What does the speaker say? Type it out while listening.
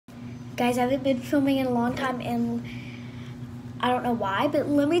Guys, I haven't been filming in a long time, and I don't know why, but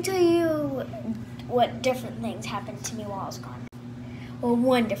let me tell you what different things happened to me while I was gone. Well,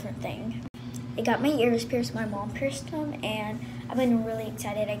 one different thing. I got my ears pierced, my mom pierced them, and I've been really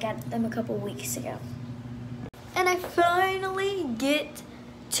excited. I got them a couple weeks ago. And I finally get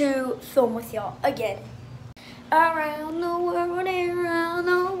to film with y'all again. Around the world, around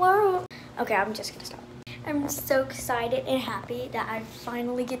the world. Okay, I'm just gonna stop. I'm so excited and happy that I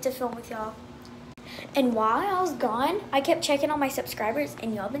finally get to film with y'all. And while I was gone, I kept checking on my subscribers,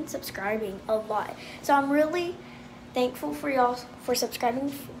 and y'all been subscribing a lot. So I'm really thankful for y'all for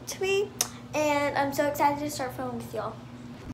subscribing to me, and I'm so excited to start filming with y'all.